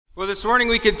Well, this morning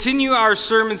we continue our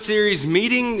sermon series,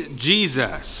 Meeting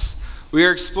Jesus. We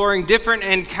are exploring different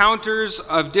encounters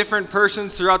of different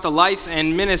persons throughout the life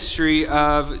and ministry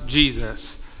of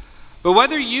Jesus. But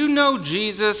whether you know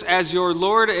Jesus as your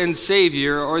Lord and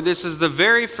Savior, or this is the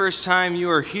very first time you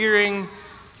are hearing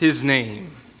his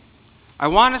name, I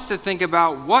want us to think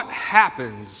about what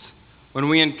happens when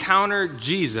we encounter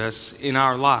Jesus in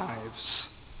our lives.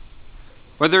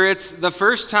 Whether it's the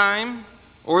first time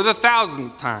or the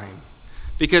 1,000th time,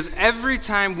 because every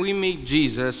time we meet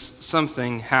Jesus,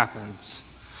 something happens.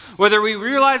 Whether we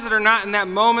realize it or not in that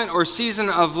moment or season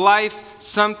of life,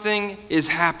 something is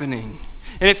happening.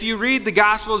 And if you read the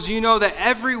Gospels, you know that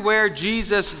everywhere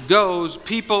Jesus goes,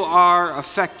 people are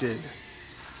affected.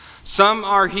 Some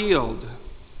are healed.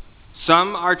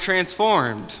 Some are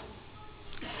transformed.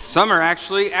 Some are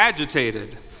actually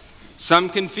agitated. Some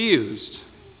confused.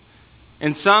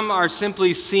 And some are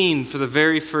simply seen for the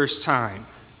very first time.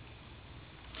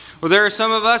 Well, there are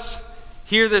some of us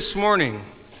here this morning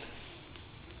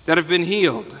that have been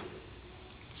healed,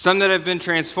 some that have been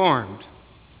transformed,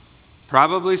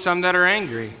 probably some that are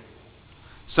angry,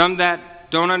 some that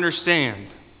don't understand,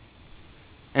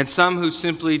 and some who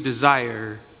simply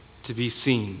desire to be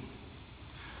seen.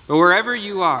 But wherever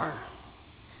you are,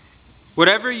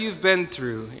 whatever you've been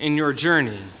through in your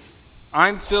journey,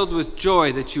 I'm filled with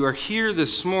joy that you are here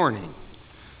this morning.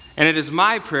 And it is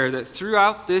my prayer that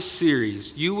throughout this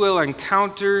series, you will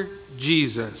encounter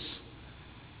Jesus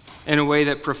in a way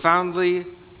that profoundly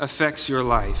affects your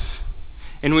life,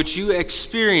 in which you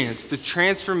experience the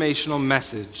transformational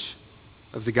message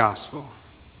of the gospel.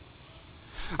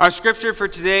 Our scripture for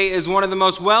today is one of the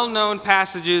most well-known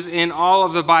passages in all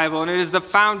of the Bible, and it is the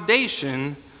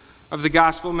foundation of the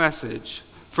gospel message.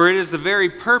 For it is the very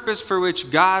purpose for which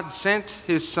God sent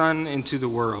his Son into the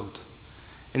world,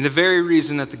 and the very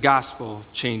reason that the gospel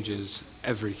changes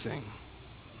everything.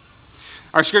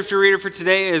 Our scripture reader for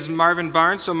today is Marvin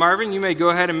Barnes. So Marvin, you may go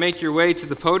ahead and make your way to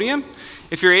the podium.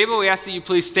 If you're able, we ask that you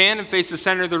please stand and face the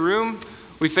center of the room.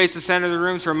 We face the center of the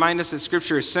room to remind us that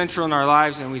scripture is central in our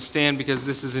lives, and we stand because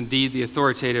this is indeed the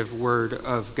authoritative word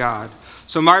of God.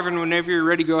 So Marvin, whenever you're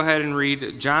ready, go ahead and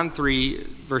read John 3,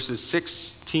 verses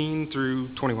 16 through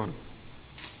 21.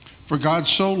 For God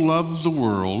so loved the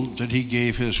world that he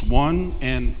gave his one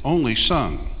and only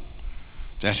Son,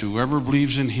 that whoever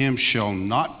believes in him shall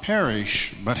not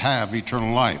perish, but have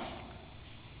eternal life.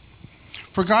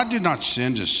 For God did not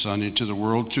send his Son into the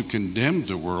world to condemn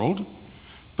the world,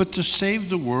 but to save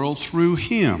the world through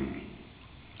him.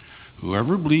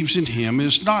 Whoever believes in him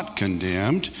is not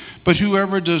condemned, but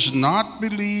whoever does not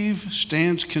believe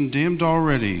stands condemned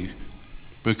already,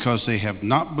 because they have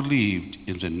not believed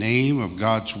in the name of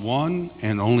God's one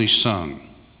and only Son.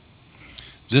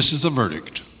 This is the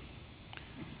verdict.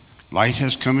 Light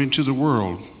has come into the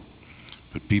world,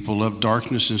 but people love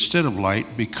darkness instead of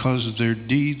light because their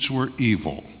deeds were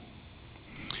evil.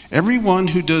 Everyone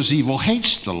who does evil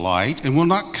hates the light and will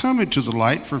not come into the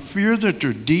light for fear that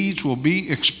their deeds will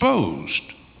be exposed.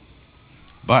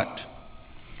 But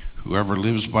whoever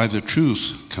lives by the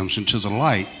truth comes into the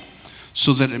light,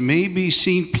 so that it may be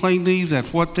seen plainly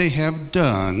that what they have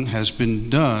done has been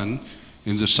done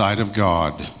in the sight of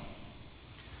God.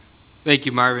 Thank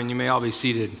you, Marvin. You may all be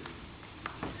seated.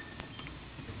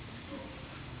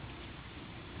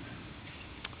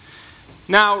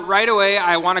 Now, right away,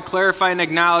 I want to clarify and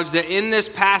acknowledge that in this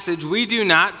passage, we do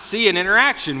not see an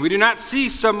interaction. We do not see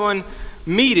someone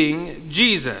meeting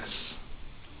Jesus.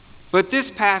 But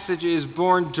this passage is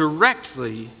born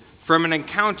directly from an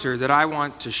encounter that I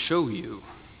want to show you.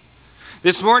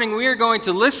 This morning, we are going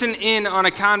to listen in on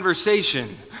a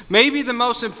conversation, maybe the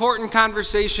most important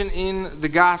conversation in the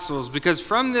Gospels, because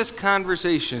from this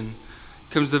conversation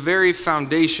comes the very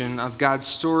foundation of God's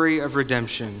story of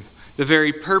redemption, the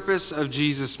very purpose of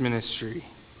Jesus' ministry.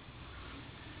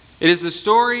 It is the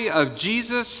story of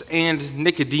Jesus and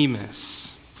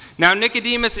Nicodemus. Now,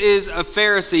 Nicodemus is a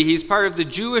Pharisee. He's part of the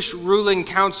Jewish ruling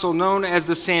council known as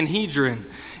the Sanhedrin,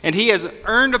 and he has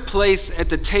earned a place at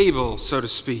the table, so to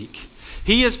speak.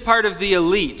 He is part of the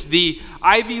elite, the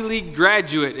Ivy League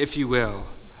graduate, if you will,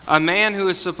 a man who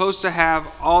is supposed to have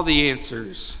all the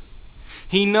answers.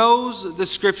 He knows the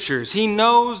scriptures. He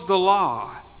knows the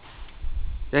law.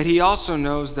 That he also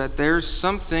knows that there's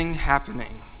something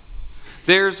happening.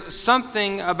 There's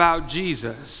something about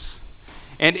Jesus.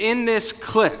 And in this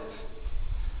clip,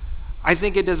 I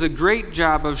think it does a great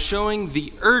job of showing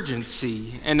the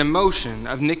urgency and emotion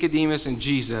of Nicodemus and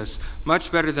Jesus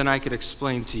much better than I could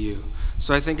explain to you.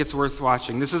 So I think it's worth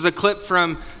watching. This is a clip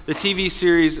from the TV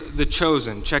series The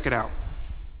Chosen. Check it out.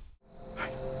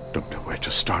 Don't do it.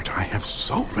 to start? I have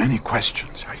so many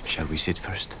questions. Shall we sit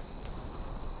first?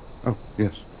 Oh,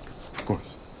 yes, of course.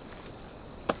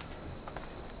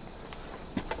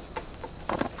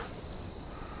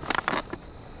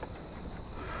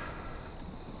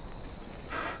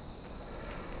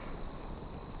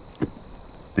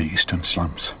 The eastern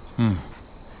slums.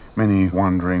 Many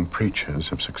wandering preachers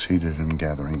have succeeded in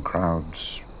gathering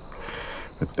crowds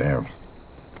with their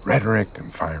rhetoric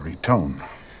and fiery tone.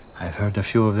 I've heard a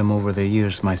few of them over the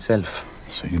years myself.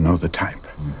 So you know the type.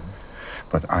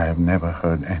 But I have never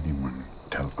heard anyone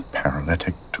tell a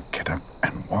paralytic to get up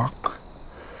and walk,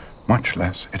 much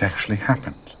less it actually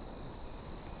happened.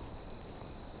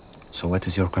 So what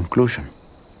is your conclusion?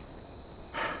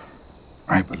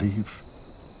 I believe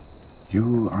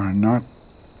you are not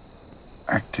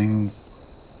acting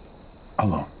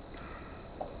alone.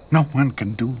 No one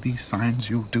can do these signs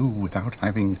you do without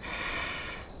having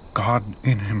God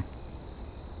in him.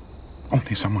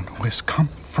 Only someone who has come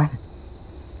from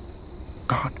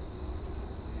God.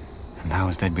 And how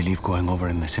is that belief going over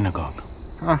in the synagogue?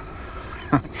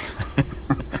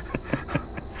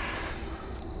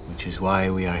 Which is why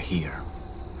we are here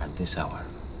at this hour.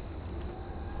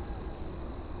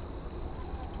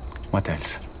 What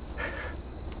else?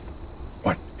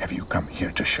 What have you come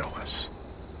here to show us?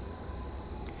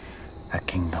 A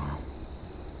kingdom.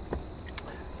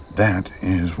 That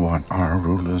is what our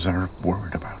rulers are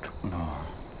worried about. No,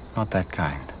 not that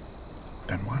kind.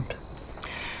 Then what?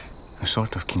 A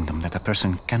sort of kingdom that a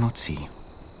person cannot see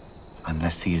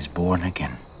unless he is born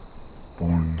again.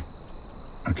 Born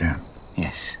again?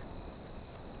 Yes.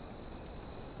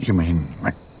 You mean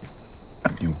like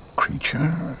a new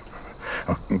creature?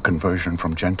 A conversion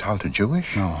from Gentile to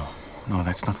Jewish? No,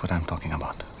 that's not what I'm talking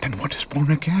about. Then what is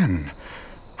born again?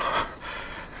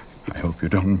 I hope you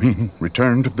don't mean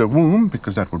return to the womb,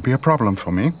 because that would be a problem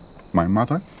for me. My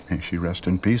mother, may she rest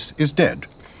in peace, is dead.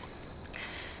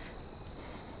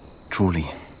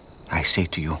 Truly, I say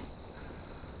to you,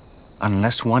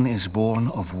 unless one is born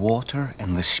of water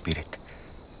and the Spirit,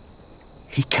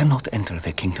 he cannot enter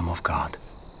the kingdom of God.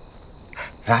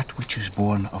 That which is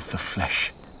born of the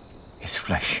flesh is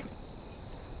flesh,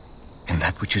 and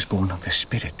that which is born of the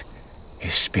Spirit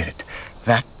is spirit.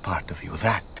 That part of you,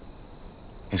 that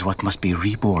is what must be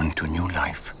reborn to new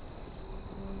life.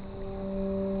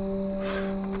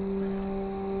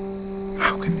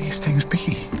 How can these things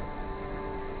be?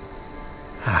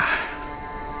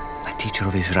 A teacher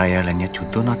of Israel, and yet you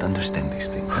do not understand these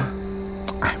things, huh?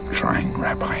 I'm trying,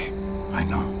 Rabbi. I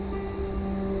know.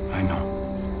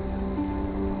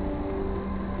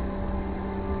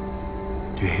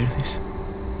 Do you hear this?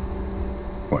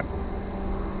 What?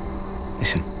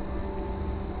 Listen.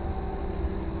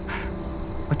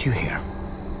 What do you hear?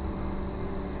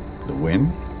 The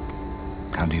wind?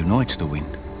 How do you know it's the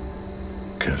wind?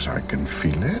 'Cause I can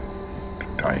feel it.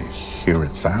 I hear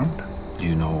it sound. Do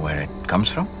you know where it comes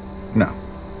from? No.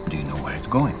 Do you know where it's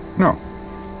going? No.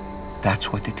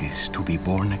 That's what it is to be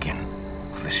born again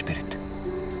of the Spirit.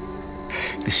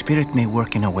 The Spirit may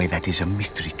work in a way that is a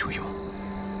mystery to you.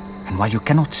 And while you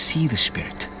cannot see the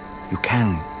Spirit, you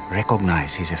can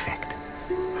recognize his effect.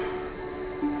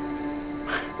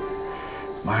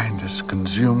 Mind is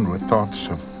consumed with thoughts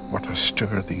of what a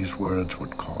stir these words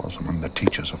would cause among the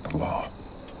teachers of the law.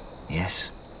 Yes,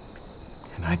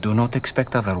 and I do not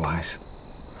expect otherwise.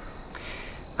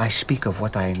 I speak of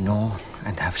what I know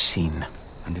and have seen,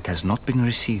 and it has not been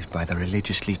received by the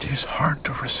religious It leaders. is hard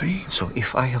to receive. So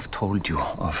if I have told you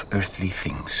of earthly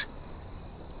things,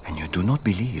 and you do not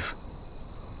believe,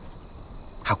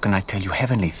 how can I tell you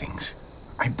heavenly things?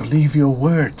 I believe your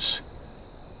words.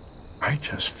 I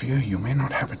just fear you may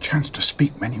not have a chance to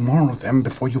speak many more of them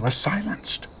before you are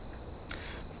silenced.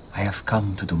 I have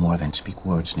come to do more than speak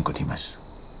words, Nicodemus.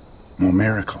 More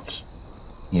miracles.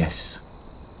 Yes,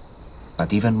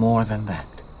 but even more than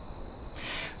that.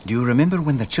 Do you remember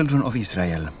when the children of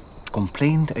Israel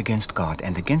complained against God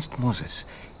and against Moses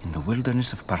in the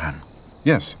wilderness of Paran?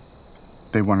 Yes.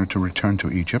 They wanted to return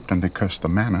to Egypt, and they cursed the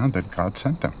manna that God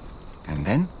sent them. And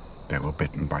then? They were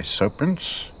bitten by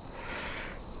serpents,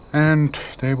 and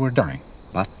they were dying.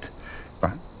 But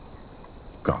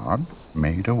God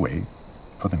made a way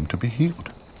for them to be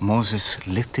healed. Moses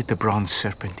lifted the bronze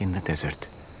serpent in the desert,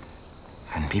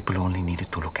 and people only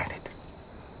needed to look at it.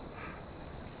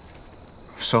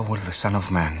 So will the Son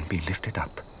of Man be lifted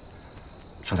up,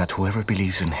 so that whoever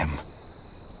believes in him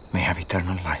may have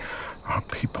eternal life. Our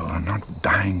people are not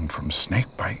dying from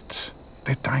snake bites.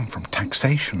 They're dying from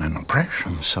taxation and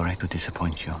oppression. I'm sorry to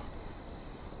disappoint you,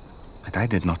 but I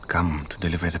did not come to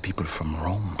deliver the people from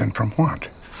Rome. Then from what?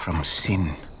 From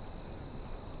sin.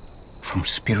 From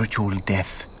spiritual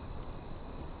death.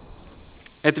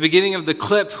 At the beginning of the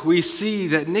clip, we see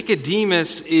that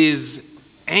Nicodemus is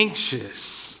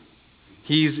anxious.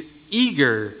 He's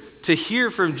eager to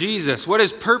hear from Jesus, what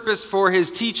his purpose for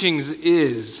his teachings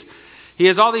is. He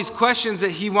has all these questions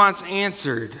that he wants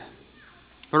answered.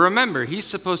 But remember, he's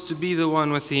supposed to be the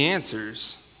one with the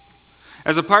answers.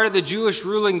 As a part of the Jewish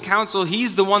ruling council,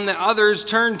 he's the one that others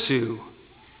turn to.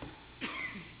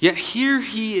 Yet here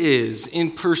he is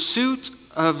in pursuit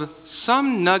of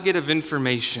some nugget of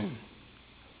information.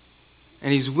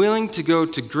 And he's willing to go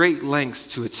to great lengths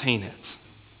to attain it,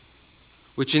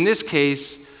 which in this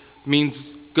case means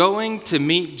going to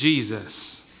meet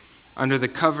Jesus under the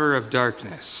cover of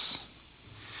darkness.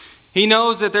 He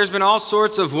knows that there's been all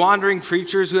sorts of wandering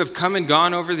preachers who have come and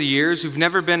gone over the years, who've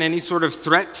never been any sort of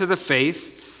threat to the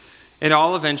faith, and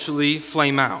all eventually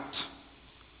flame out.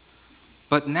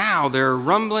 But now there are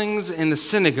rumblings in the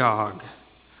synagogue.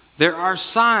 There are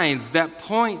signs that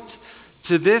point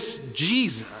to this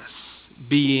Jesus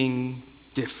being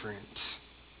different.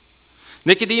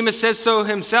 Nicodemus says so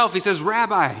himself. He says,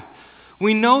 "Rabbi,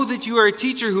 we know that you are a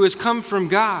teacher who has come from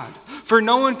God, for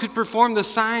no one could perform the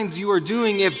signs you are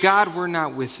doing if God were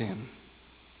not with him."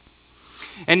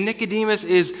 And Nicodemus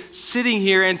is sitting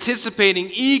here anticipating,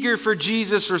 eager for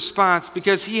Jesus' response,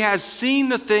 because he has seen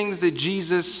the things that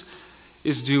Jesus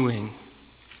is doing.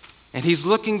 And he's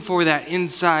looking for that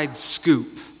inside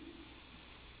scoop.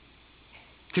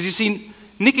 Because you see,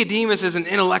 Nicodemus is an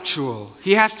intellectual.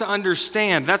 He has to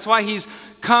understand. That's why he's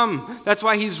come. That's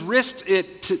why he's risked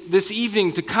it this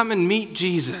evening to come and meet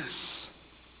Jesus.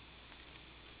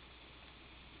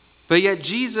 But yet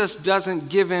Jesus doesn't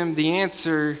give him the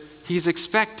answer he's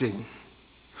expecting.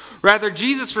 Rather,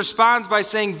 Jesus responds by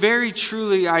saying, "Very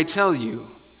truly I tell you,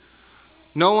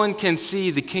 no one can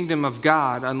see the kingdom of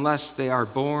God unless they are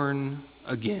born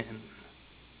again."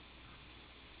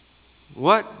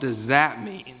 What does that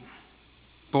mean?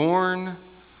 Born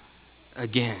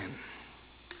again.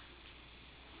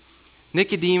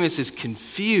 Nicodemus is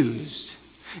confused,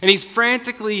 and he's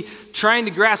frantically trying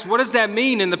to grasp, what does that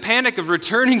mean in the panic of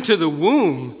returning to the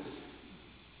womb?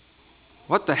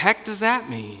 What the heck does that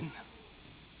mean?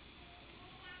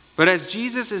 But as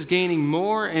Jesus is gaining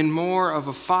more and more of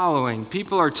a following,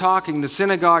 people are talking, the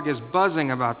synagogue is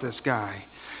buzzing about this guy.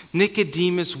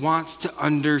 Nicodemus wants to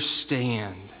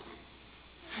understand.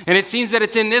 And it seems that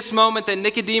it's in this moment that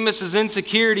Nicodemus'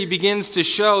 insecurity begins to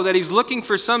show, that he's looking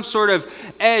for some sort of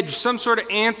edge, some sort of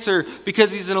answer,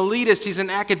 because he's an elitist, he's an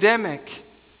academic.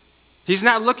 He's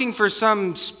not looking for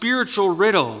some spiritual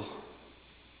riddle.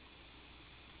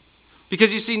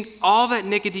 Because you see, all that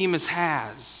Nicodemus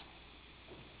has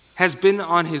been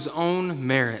on his own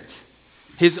merit,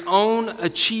 his own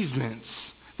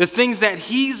achievements, the things that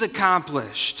he's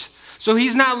accomplished. So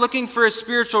he's not looking for a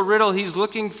spiritual riddle, he's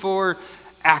looking for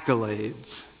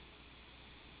accolades.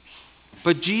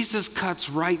 But Jesus cuts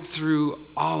right through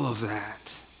all of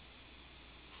that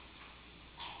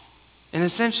and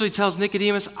essentially tells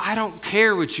Nicodemus, I don't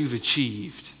care what you've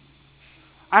achieved.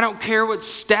 I don't care what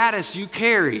status you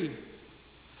carry.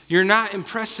 You're not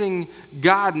impressing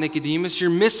God, Nicodemus. You're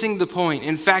missing the point.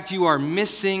 In fact, you are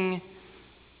missing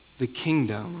the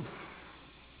kingdom.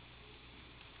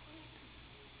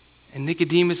 And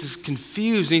Nicodemus is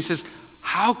confused, and he says,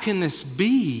 how can this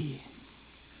be?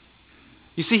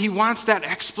 You see, he wants that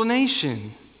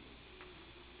explanation.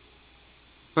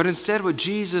 But instead, what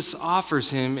Jesus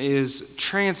offers him is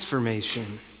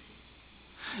transformation.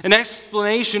 An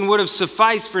explanation would have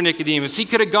sufficed for Nicodemus. He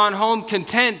could have gone home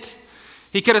content.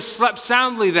 He could have slept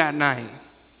soundly that night.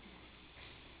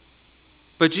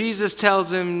 But Jesus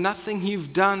tells him, nothing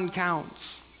you've done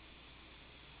counts.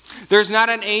 There's not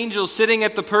an angel sitting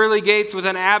at the pearly gates with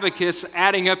an abacus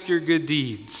adding up your good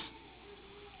deeds.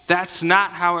 That's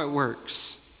not how it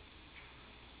works.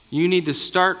 You need to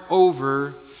start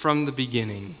over from the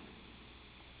beginning.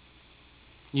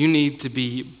 You need to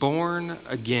be born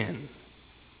again.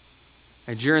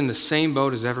 And you're in the same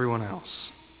boat as everyone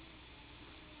else.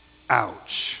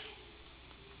 Ouch.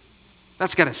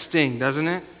 That's got to sting, doesn't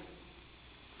it?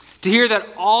 To hear that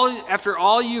after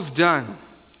all you've done,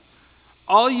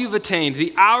 all you've attained,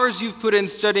 the hours you've put in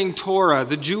studying Torah,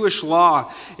 the Jewish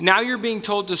law, now you're being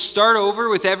told to start over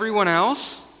with everyone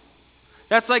else?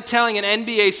 That's like telling an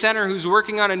NBA center who's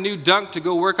working on a new dunk to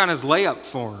go work on his layup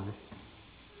form.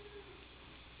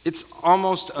 It's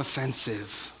almost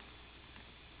offensive.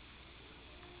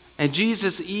 And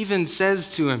Jesus even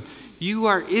says to him, you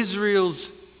are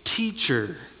Israel's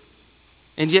teacher,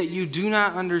 and yet you do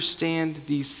not understand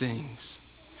these things.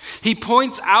 He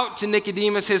points out to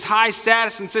Nicodemus his high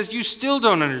status and says, you still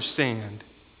don't understand.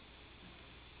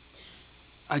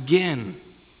 Again,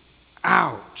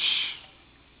 ouch.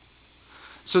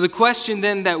 So the question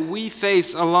then that we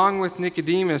face along with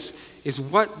Nicodemus is,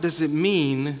 what does it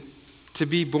mean to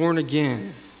be born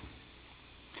again?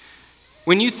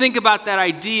 When you think about that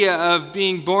idea of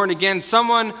being born again,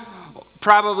 someone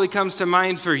probably comes to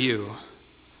mind for you.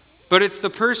 But it's the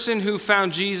person who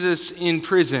found Jesus in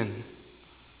prison.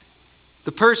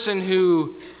 The person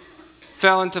who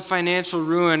fell into financial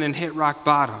ruin and hit rock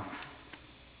bottom.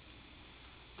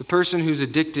 The person who's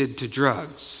addicted to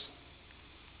drugs.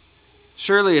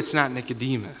 Surely it's not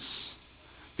Nicodemus,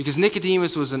 because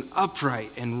Nicodemus was an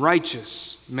upright and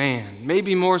righteous man,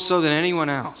 maybe more so than anyone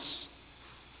else.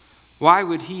 Why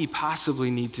would he possibly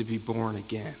need to be born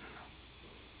again?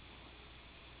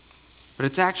 But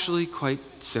it's actually quite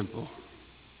simple.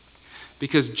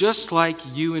 Because just like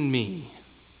you and me,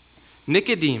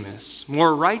 Nicodemus,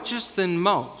 more righteous than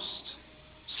most,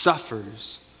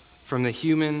 suffers from the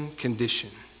human condition.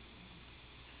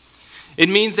 It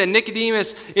means that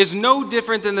Nicodemus is no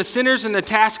different than the sinners and the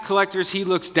tax collectors he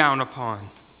looks down upon.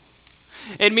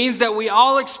 It means that we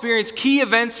all experience key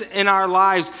events in our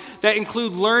lives that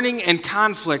include learning and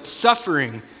conflict,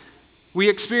 suffering. We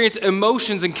experience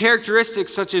emotions and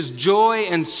characteristics such as joy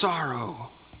and sorrow.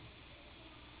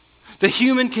 The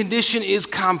human condition is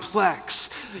complex.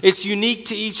 It's unique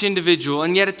to each individual,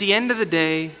 and yet at the end of the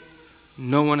day,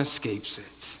 no one escapes it.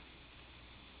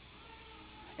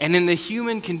 And in the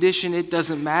human condition, it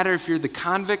doesn't matter if you're the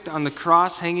convict on the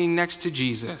cross hanging next to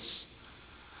Jesus,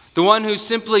 the one who's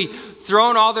simply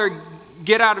thrown all their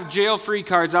get-out-of-jail-free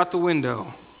cards out the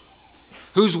window,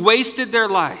 who's wasted their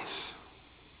life,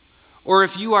 or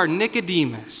if you are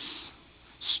Nicodemus,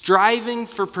 striving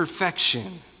for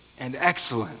perfection and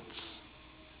excellence.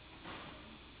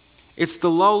 It's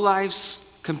the lowlifes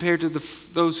compared to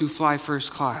those who fly first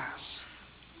class.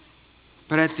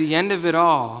 But at the end of it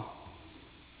all,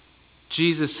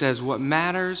 Jesus says, what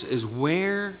matters is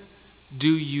where do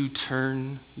you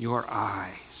turn your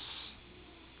eyes?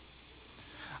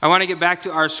 I want to get back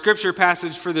to our scripture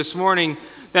passage for this morning,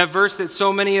 that verse that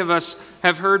so many of us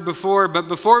have heard before. But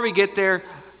before we get there,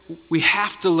 we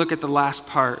have to look at the last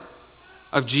part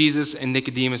of Jesus and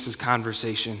Nicodemus'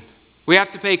 conversation. We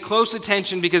have to pay close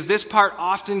attention because this part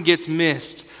often gets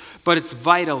missed, but it's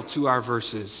vital to our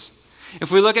verses. If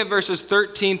we look at verses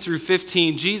 13 through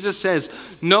 15, Jesus says,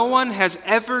 "No one has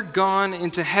ever gone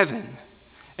into heaven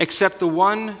except the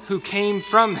one who came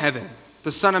from heaven,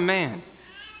 the Son of Man.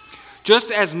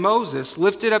 Just as Moses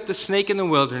lifted up the snake in the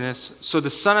wilderness, so the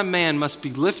Son of Man must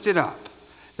be lifted up,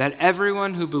 that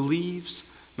everyone who believes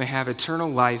may have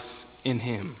eternal life in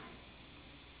him."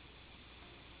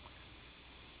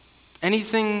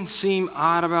 Anything seem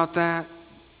odd about that?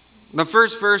 The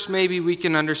first verse maybe we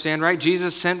can understand, right?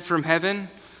 Jesus sent from heaven.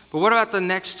 But what about the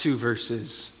next two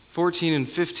verses, 14 and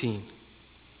 15?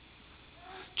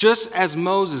 Just as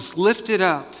Moses lifted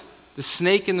up the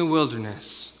snake in the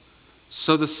wilderness,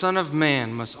 so the Son of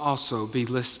Man must also be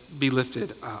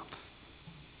lifted up.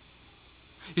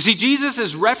 You see, Jesus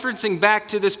is referencing back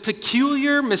to this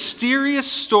peculiar,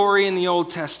 mysterious story in the Old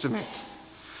Testament.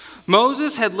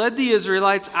 Moses had led the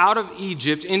Israelites out of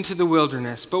Egypt into the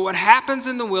wilderness. But what happens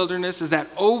in the wilderness is that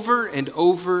over and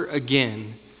over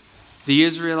again, the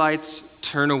Israelites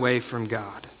turn away from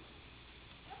God.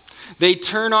 They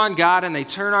turn on God and they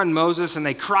turn on Moses and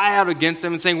they cry out against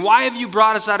them and saying, "Why have you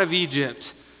brought us out of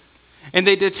Egypt?" And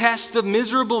they detest the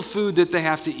miserable food that they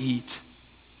have to eat.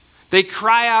 They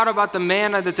cry out about the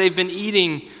manna that they've been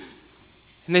eating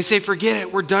and they say, "Forget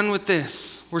it, we're done with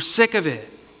this. We're sick of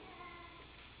it."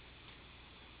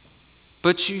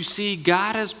 But you see,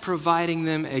 God is providing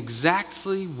them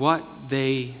exactly what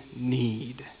they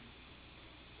need.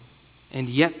 And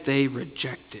yet they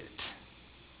reject it.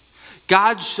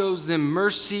 God shows them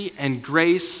mercy and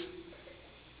grace,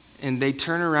 and they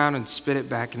turn around and spit it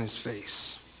back in his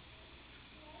face.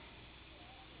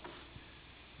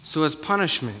 So as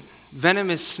punishment,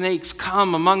 venomous snakes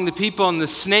come among the people, and the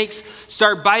snakes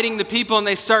start biting the people, and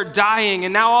they start dying.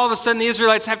 And now all of a sudden the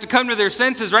Israelites have to come to their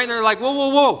senses, right? And they're like, whoa, whoa,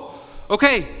 whoa.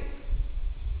 Okay,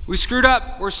 we screwed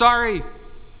up. We're sorry.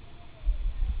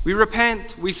 We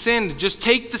repent. We sinned. Just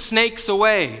take the snakes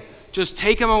away. Just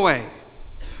take them away.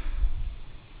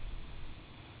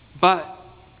 But,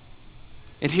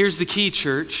 and here's the key,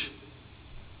 church,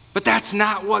 but that's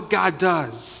not what God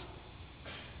does.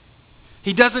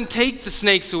 He doesn't take the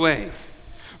snakes away.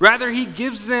 Rather, he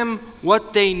gives them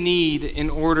what they need in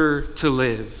order to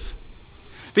live.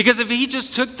 Because if he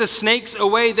just took the snakes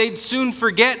away, they'd soon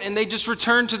forget and they'd just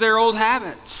return to their old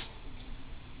habits.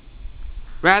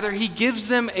 Rather, he gives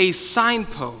them a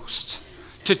signpost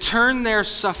to turn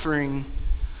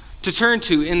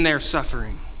to in their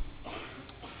suffering.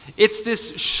 It's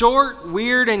this short,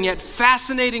 weird, and yet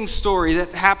fascinating story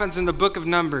that happens in the book of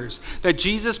Numbers that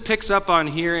Jesus picks up on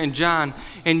here in John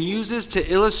and uses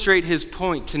to illustrate his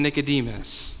point to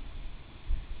Nicodemus.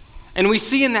 And we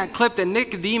see in that clip that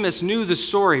Nicodemus knew the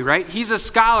story, right? He's a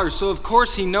scholar, so of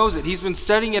course he knows it. He's been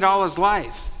studying it all his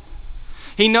life.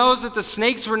 He knows that the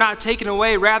snakes were not taken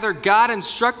away. Rather, God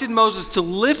instructed Moses to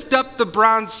lift up the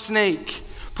bronze snake,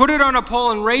 put it on a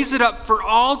pole, and raise it up for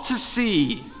all to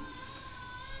see.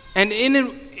 And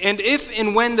if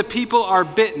and when the people are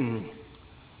bitten,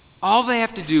 all they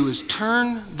have to do is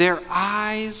turn their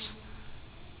eyes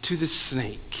to the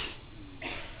snake.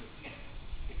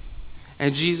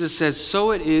 And Jesus says,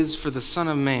 so it is for the Son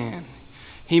of Man.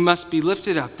 He must be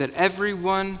lifted up, that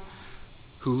everyone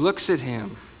who looks at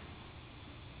him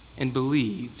and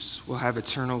believes will have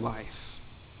eternal life.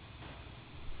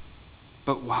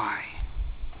 But why?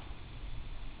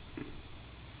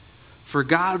 For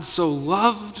God so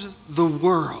loved the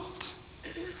world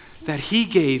that he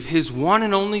gave his one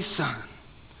and only Son,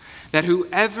 that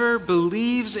whoever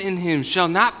believes in him shall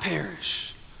not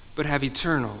perish, but have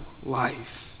eternal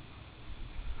life.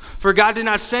 For God did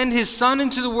not send his Son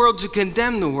into the world to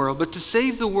condemn the world, but to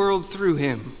save the world through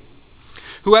him.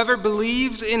 Whoever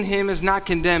believes in him is not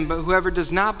condemned, but whoever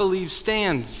does not believe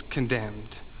stands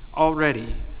condemned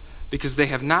already, because they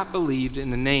have not believed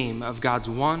in the name of God's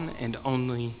one and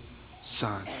only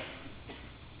Son.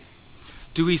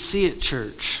 Do we see it,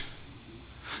 church?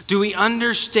 Do we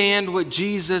understand what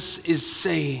Jesus is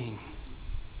saying?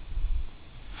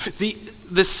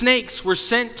 The snakes were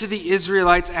sent to the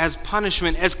Israelites as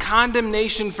punishment, as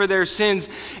condemnation for their sins.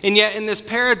 And yet in this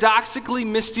paradoxically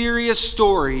mysterious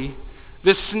story,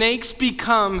 the snakes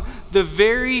become the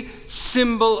very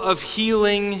symbol of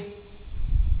healing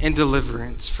and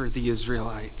deliverance for the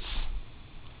Israelites.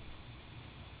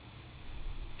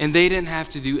 And they didn't have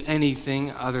to do anything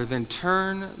other than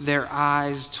turn their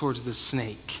eyes towards the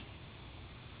snake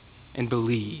and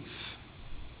believe.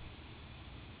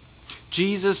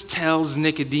 Jesus tells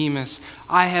Nicodemus,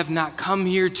 I have not come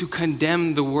here to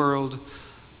condemn the world.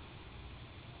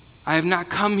 I have not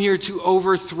come here to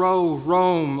overthrow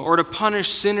Rome or to punish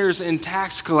sinners and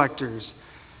tax collectors.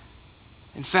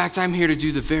 In fact, I'm here to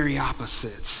do the very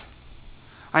opposite.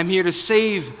 I'm here to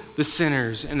save the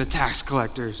sinners and the tax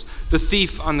collectors, the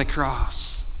thief on the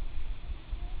cross.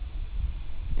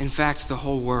 In fact, the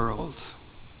whole world.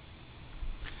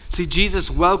 See, Jesus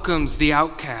welcomes the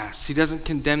outcasts. He doesn't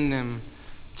condemn them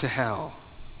to hell.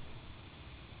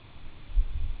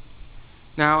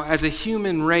 Now, as a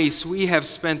human race, we have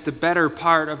spent the better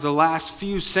part of the last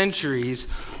few centuries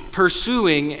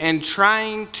pursuing and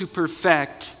trying to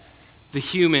perfect the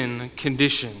human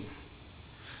condition,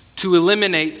 to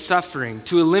eliminate suffering,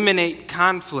 to eliminate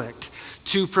conflict,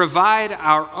 to provide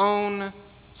our own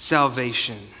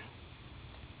salvation.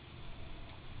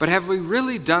 But have we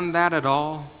really done that at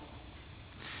all?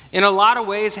 In a lot of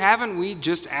ways, haven't we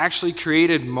just actually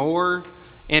created more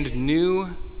and new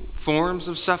forms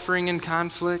of suffering and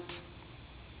conflict?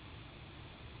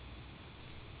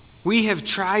 We have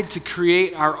tried to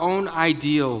create our own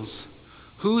ideals,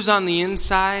 who's on the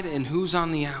inside and who's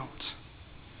on the out.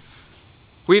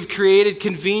 We've created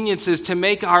conveniences to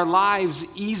make our lives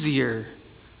easier.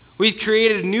 We've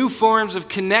created new forms of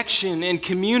connection and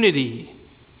community.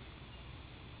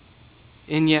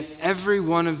 And yet every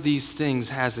one of these things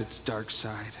has its dark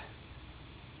side.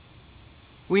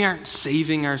 We aren't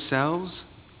saving ourselves.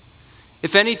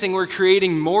 If anything, we're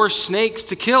creating more snakes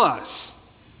to kill us.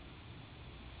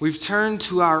 We've turned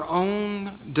to our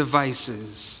own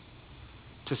devices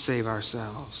to save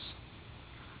ourselves,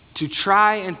 to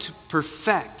try and to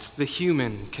perfect the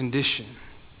human condition.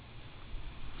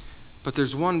 But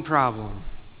there's one problem.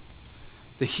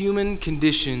 The human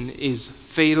condition is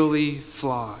fatally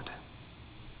flawed.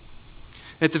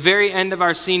 At the very end of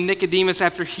our scene, Nicodemus,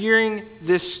 after hearing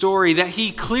this story that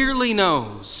he clearly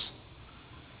knows,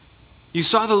 you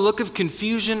saw the look of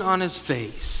confusion on his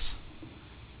face,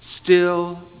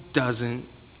 still doesn't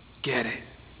get it.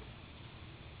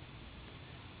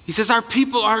 He says, our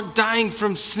people aren't dying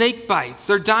from snake bites.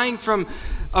 They're dying from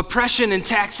oppression and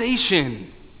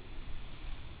taxation.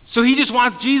 So he just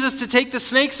wants Jesus to take the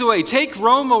snakes away, take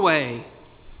Rome away.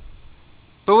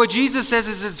 But what Jesus says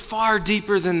is it's far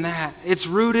deeper than that. It's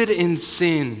rooted in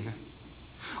sin.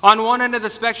 On one end of the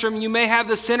spectrum, you may have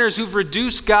the sinners who've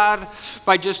reduced God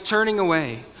by just turning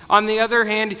away. On the other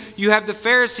hand, you have the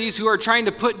Pharisees who are trying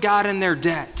to put God in their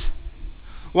debt.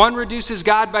 One reduces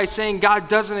God by saying God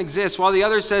doesn't exist, while the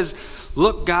other says,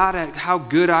 look, God, at how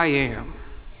good I am.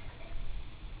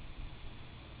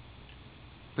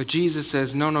 But Jesus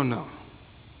says, no.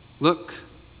 Look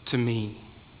to me.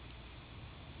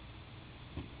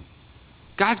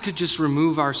 God could just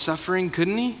remove our suffering,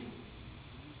 couldn't he?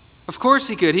 Of course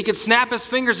he could. He could snap his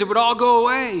fingers, it would all go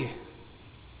away.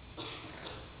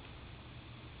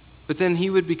 But then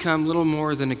he would become little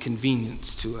more than a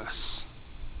convenience to us.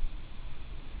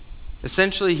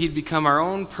 Essentially, he'd become our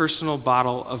own personal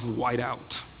bottle of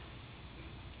whiteout.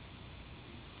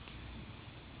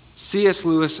 C.S.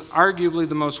 Lewis, arguably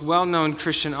the most well-known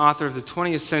Christian author of the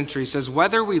 20th century, says,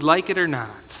 whether we like it or not,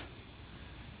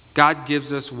 God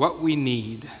gives us what we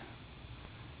need,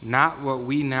 not what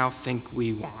we now think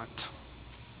we want.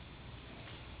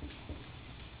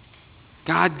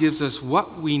 God gives us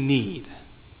what we need,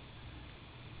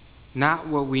 not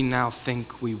what we now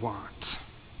think we want.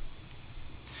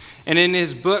 And in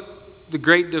his book, The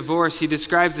Great Divorce, he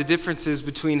describes the differences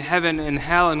between heaven and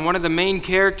hell. And one of the main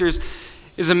characters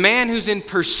is a man who's in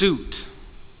pursuit.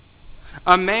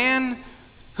 A man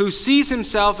who sees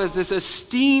himself as this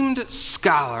esteemed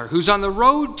scholar, who's on the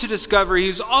road to discovery,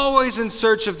 who's always in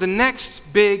search of the next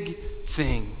big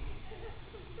thing.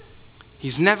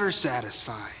 He's never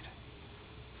satisfied.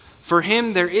 For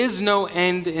him, there is no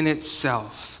end in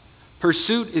itself.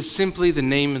 Pursuit is simply the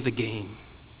name of the game.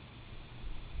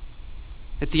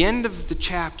 At the end of the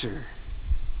chapter,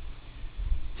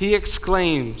 he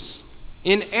exclaims,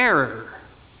 in error,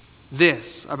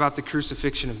 this about the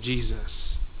crucifixion of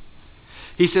Jesus.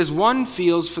 He says, one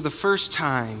feels for the first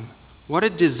time what a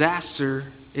disaster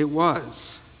it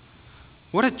was.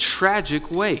 What a tragic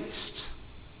waste.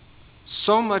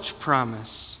 So much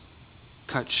promise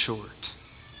cut short.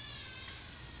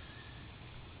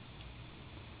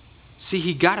 See,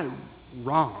 he got it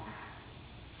wrong.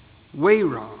 Way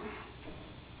wrong.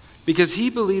 Because he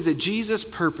believed that Jesus'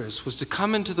 purpose was to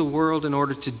come into the world in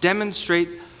order to demonstrate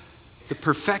the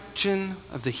perfection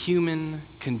of the human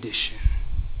condition.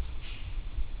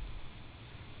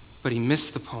 But he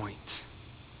missed the point.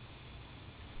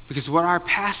 Because what our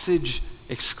passage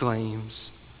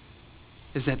exclaims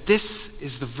is that this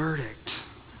is the verdict.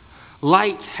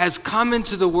 Light has come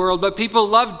into the world, but people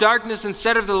loved darkness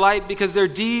instead of the light because their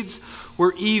deeds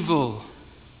were evil.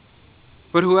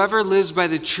 But whoever lives by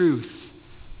the truth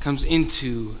comes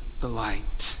into the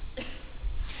light.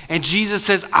 And Jesus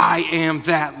says, I am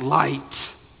that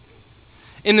light.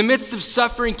 In the midst of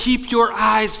suffering, keep your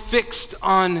eyes fixed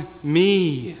on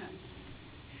me.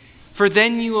 For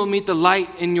then you will meet the light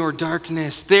in your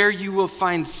darkness. There you will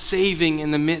find saving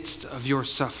in the midst of your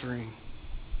suffering.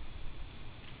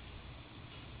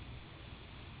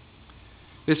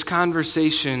 This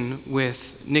conversation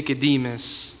with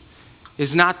Nicodemus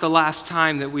is not the last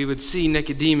time that we would see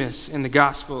Nicodemus in the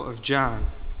Gospel of John.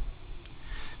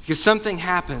 Because something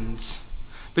happens.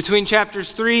 Between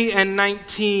chapters 3 and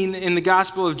 19 in the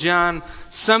Gospel of John,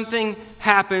 something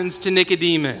happens to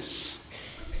Nicodemus.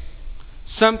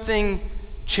 Something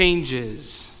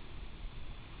changes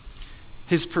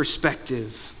his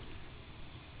perspective.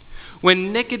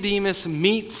 When Nicodemus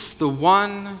meets the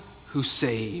one who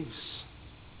saves.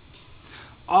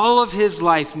 All of his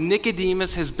life,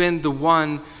 Nicodemus has been the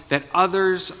one that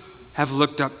others have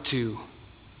looked up to.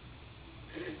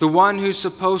 The one who's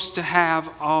supposed to have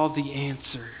all the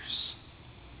answers.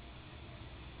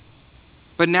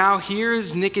 But now here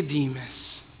is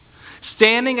Nicodemus,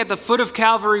 standing at the foot of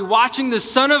Calvary, watching the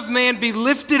Son of Man be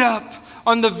lifted up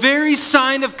on the very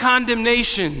sign of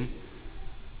condemnation,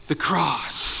 the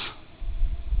cross.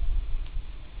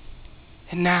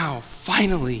 And now,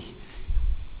 finally,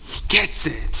 he gets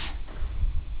it.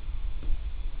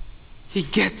 He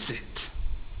gets it.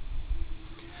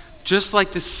 Just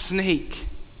like the snake,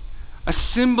 a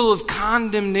symbol of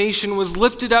condemnation, was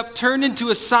lifted up, turned into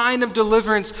a sign of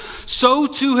deliverance, so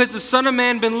too has the Son of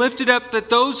Man been lifted up that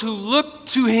those who look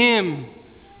to him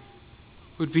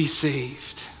would be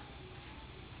saved.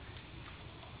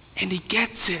 And he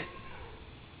gets it.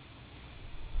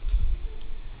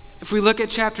 If we look at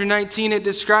chapter 19, it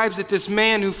describes that this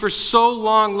man who for so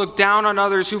long looked down on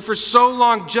others, who for so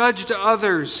long judged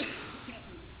others,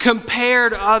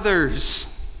 compared others,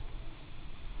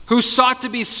 who sought to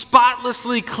be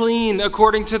spotlessly clean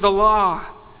according to the law,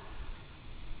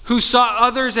 who saw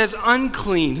others as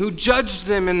unclean, who judged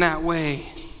them in that way,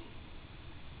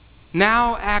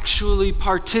 now actually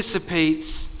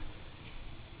participates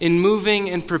in moving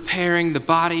and preparing the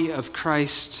body of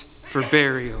Christ for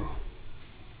burial.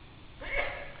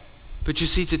 But you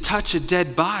see, to touch a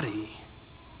dead body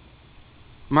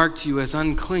marked you as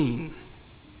unclean.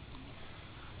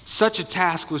 Such a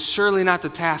task was surely not the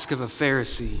task of a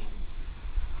Pharisee,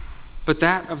 but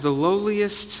that of the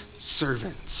lowliest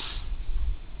servants.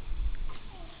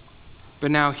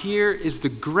 But now here is the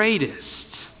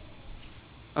greatest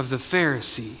of the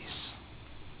Pharisees,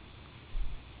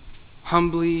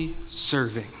 humbly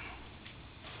serving.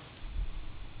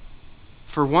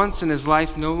 For once in his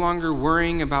life, no longer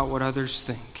worrying about what others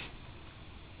think,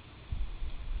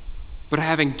 but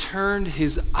having turned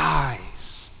his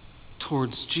eyes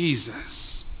towards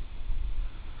Jesus,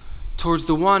 towards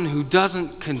the one who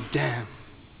doesn't condemn,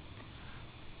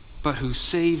 but who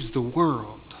saves the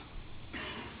world.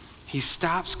 He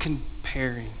stops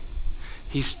comparing,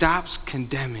 he stops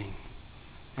condemning,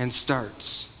 and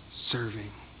starts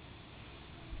serving.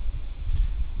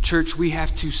 Church, we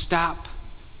have to stop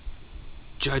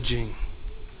judging,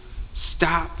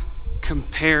 stop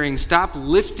comparing, stop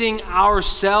lifting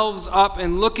ourselves up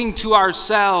and looking to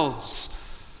ourselves.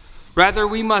 Rather,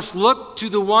 we must look to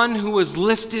the one who was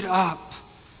lifted up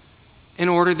in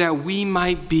order that we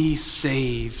might be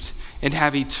saved and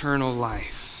have eternal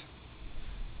life.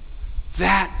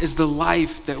 That is the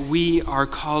life that we are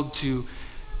called to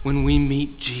when we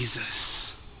meet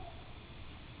Jesus.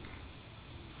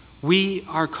 We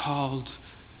are called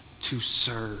to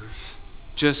serve,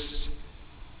 just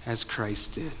as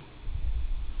Christ did.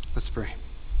 Let's pray.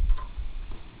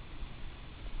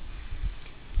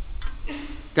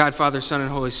 God, Father, Son, and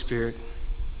Holy Spirit,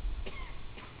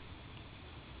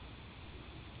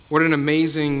 what an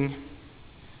amazing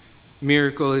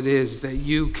miracle it is that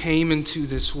you came into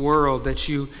this world, that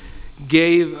you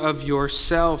gave of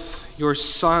yourself, your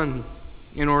Son,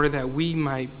 in order that we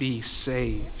might be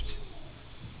saved.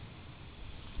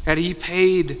 That he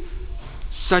paid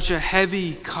such a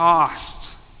heavy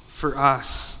cost for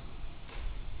us.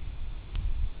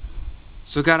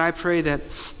 So God, I pray that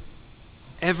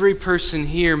every person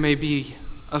here may be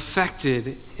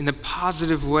affected in a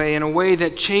positive way, in a way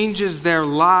that changes their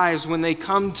lives when they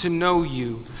come to know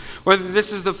you. Whether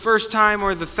this is the first time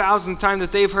or the 1,000th time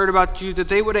that they've heard about you, that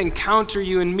they would encounter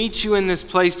you and meet you in this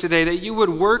place today, that you would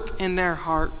work in their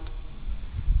heart,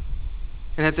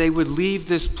 and that they would leave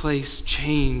this place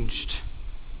changed,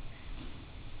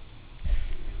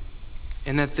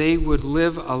 and that they would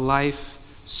live a life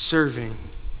serving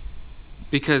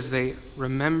because they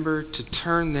remember to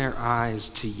turn their eyes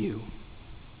to you.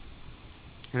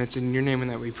 And it's in your name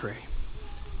that we pray.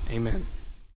 Amen.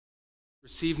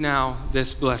 Receive now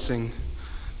this blessing.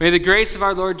 May the grace of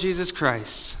our Lord Jesus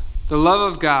Christ, the love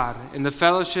of God, and the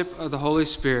fellowship of the Holy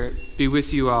Spirit be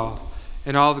with you all.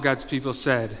 And all of God's people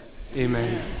said,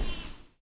 Amen.